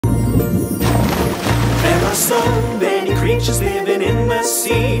There are so many creatures living in the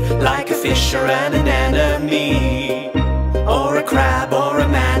sea, like a fish or an anemone, or a crab or a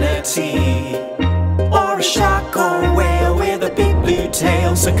manatee, or a shark or a whale with a big blue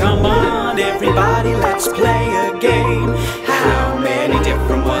tail. So come on everybody, let's play a game. How many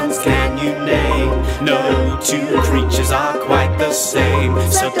different ones can you name? No two creatures are quite the same.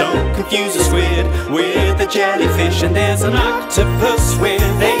 So don't confuse a squid with a jellyfish. And there's an octopus with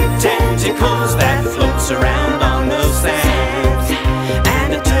 8 tentacles that floats around on the sand,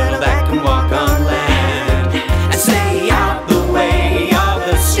 and a turtle that can walk on land. And stay out the way of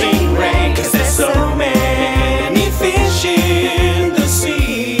the stingray, 'cause there's so many fish in the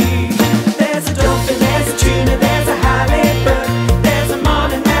sea. There's a dolphin, there's a tuna, there's a halibut, there's a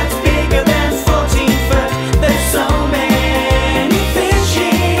marlin that's bigger than 14 foot. There's so many fish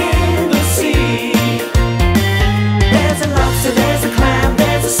in the sea. There's a lobster, there's a clam,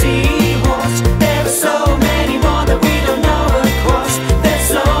 there's a seahorse. There are so many more that we don't know, of course. There's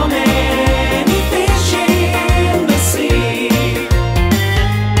so many fish in the sea.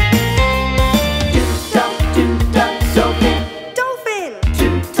 Do-duck, dolphin. Dolphin.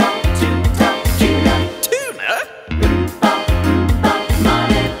 Do-duck, tuna. Tuna?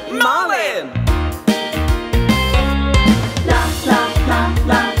 Marlin. Marlin!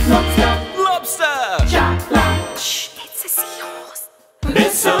 La, lobster. Lobster! Cha-la. Shh, it's a seahorse.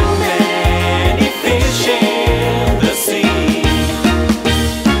 There's so many fish in the sea.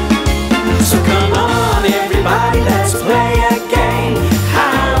 So come on everybody, let's play a game.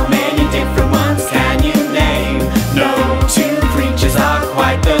 How many different ones can you name? No two creatures are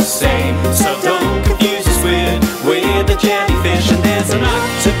quite the same. So don't